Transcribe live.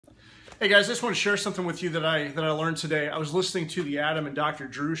Hey guys, I just want to share something with you that I learned today. I was listening to the Adam and Dr.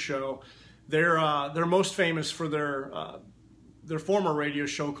 Drew show. They're most famous for their former radio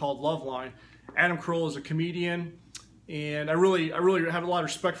show called Loveline. Adam Carolla is a comedian, and I really have a lot of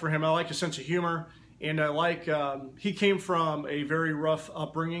respect for him. I like his sense of humor, and I like he came from a very rough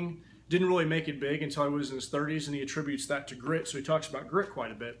upbringing. Didn't really make it big until he was in his 30s, and he attributes that to grit. So he talks about grit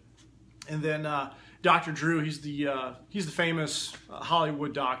quite a bit. And then Dr. Drew, he's the famous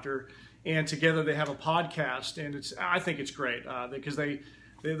Hollywood doctor, and together they have a podcast, and I think it's great because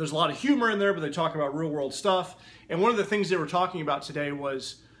there's a lot of humor in there, but they talk about real world stuff. And one of the things they were talking about today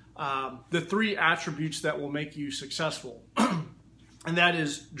was the 3 attributes that will make you successful, and that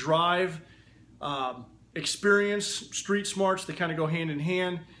is drive, experience, street smarts. They kind of go hand in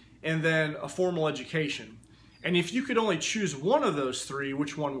hand, and then a formal education. And if you could only choose one of those 3,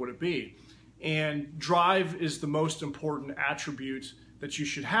 which one would it be? And drive is the most important attribute that you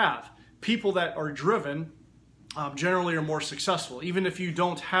should have. People that are driven generally are more successful. Even if you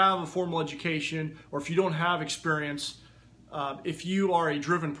don't have a formal education or if you don't have experience, if you are a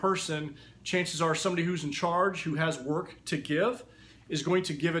driven person, chances are somebody who's in charge, who has work to give, is going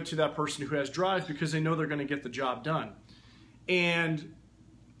to give it to that person who has drive because they know they're going to get the job done. And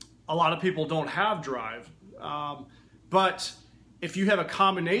a lot of people don't have drive. But if you have a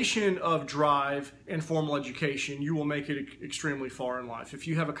combination of drive and formal education, you will make it extremely far in life. If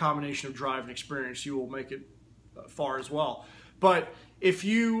you have a combination of drive and experience, you will make it far as well. But if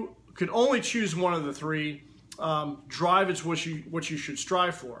you could only choose one of the 3, drive is what you should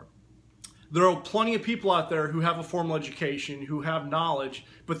strive for. There are plenty of people out there who have a formal education, who have knowledge,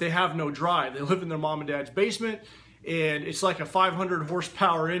 but they have no drive. They live in their mom and dad's basement, and it's like a 500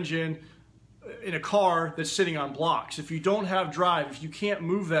 horsepower engine in a car that's sitting on blocks. If you don't have drive, if you can't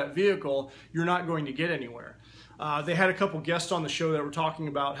move that vehicle, you're not going to get anywhere. They had a couple guests on the show that were talking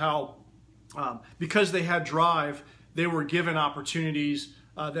about how because they had drive, they were given opportunities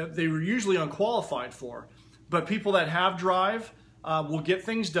that they were usually unqualified for. But people that have drive will get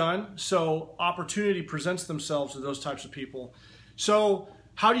things done, so opportunity presents themselves to those types of people. So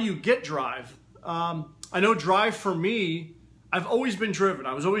how do you get drive? I know drive for me, I've always been driven.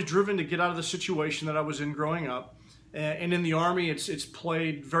 I was always driven to get out of the situation that I was in growing up. And in the Army, it's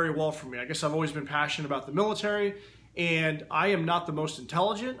played very well for me. I guess I've always been passionate about the military, and I am not the most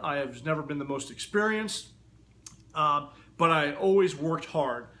intelligent. I have never been the most experienced, but I always worked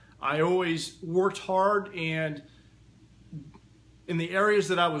hard. I always worked hard, and in the areas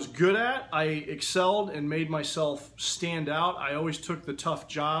that I was good at, I excelled and made myself stand out. I always took the tough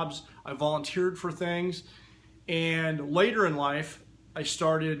jobs. I volunteered for things. And later in life, I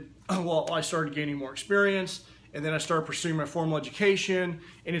started gaining more experience, and then I started pursuing my formal education,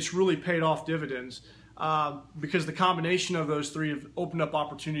 and it's really paid off dividends because the combination of those 3 have opened up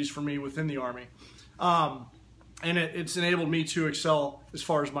opportunities for me within the Army. And it's enabled me to excel as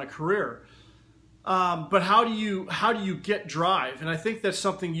far as my career. But how do you get drive? And I think that's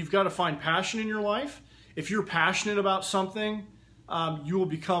something you've got to find passion in your life. If you're passionate about something, you will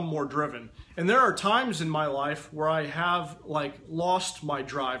become more driven. And there are times in my life where I have lost my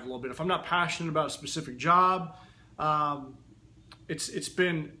drive a little bit. If I'm not passionate about a specific job, it's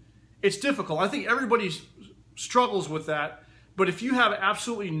difficult. I think everybody struggles with that. But if you have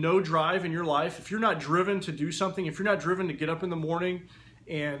absolutely no drive in your life, if you're not driven to do something, if you're not driven to get up in the morning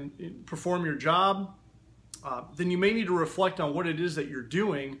and perform your job, then you may need to reflect on what it is that you're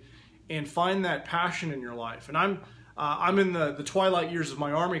doing and find that passion in your life. And I'm in the twilight years of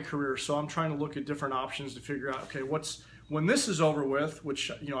my Army career, so I'm trying to look at different options to figure out, okay, when this is over with,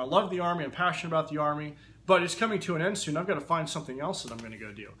 which, I love the Army, I'm passionate about the Army, but it's coming to an end soon. I've got to find something else that I'm going to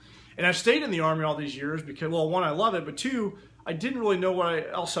go do. And I've stayed in the Army all these years because, well, 1, I love it, but 2, I didn't really know what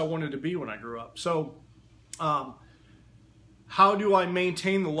else I wanted to be when I grew up. So how do I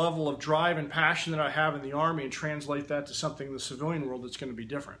maintain the level of drive and passion that I have in the Army and translate that to something in the civilian world that's going to be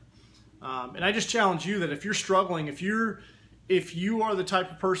different? And I just challenge you that if you're struggling, if you are the type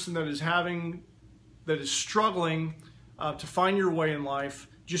of person that is struggling to find your way in life,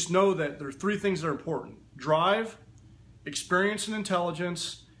 just know that there are 3 things that are important: drive, experience and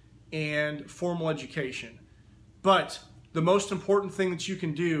intelligence, and formal education. But the most important thing that you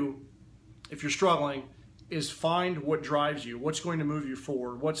can do if you're struggling is find what drives you, what's going to move you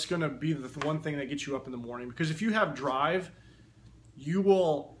forward, what's going to be the one thing that gets you up in the morning. Because if you have drive, you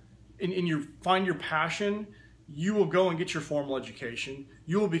will, and you find your passion, you will go and get your formal education.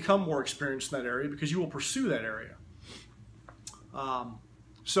 You will become more experienced in that area because you will pursue that area.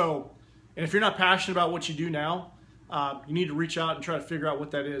 And if you're not passionate about what you do now, you need to reach out and try to figure out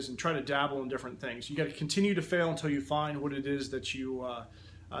what that is and try to dabble in different things. You got to continue to fail until you find what it is that you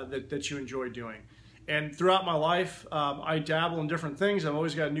that you enjoy doing. And throughout my life, I dabble in different things. I've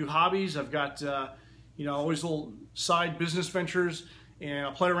always got new hobbies. I've got always little side business ventures, and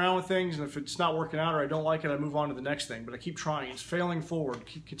I play around with things, and if it's not working out or I don't like it, I move on to the next thing. But I keep trying. It's failing forward.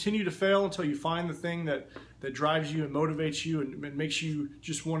 Continue to fail until you find the thing that drives you and motivates you and makes you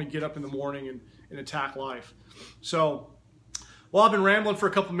just want to get up in the morning and attack life. So, well, I've been rambling for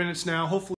a couple minutes now. Hopefully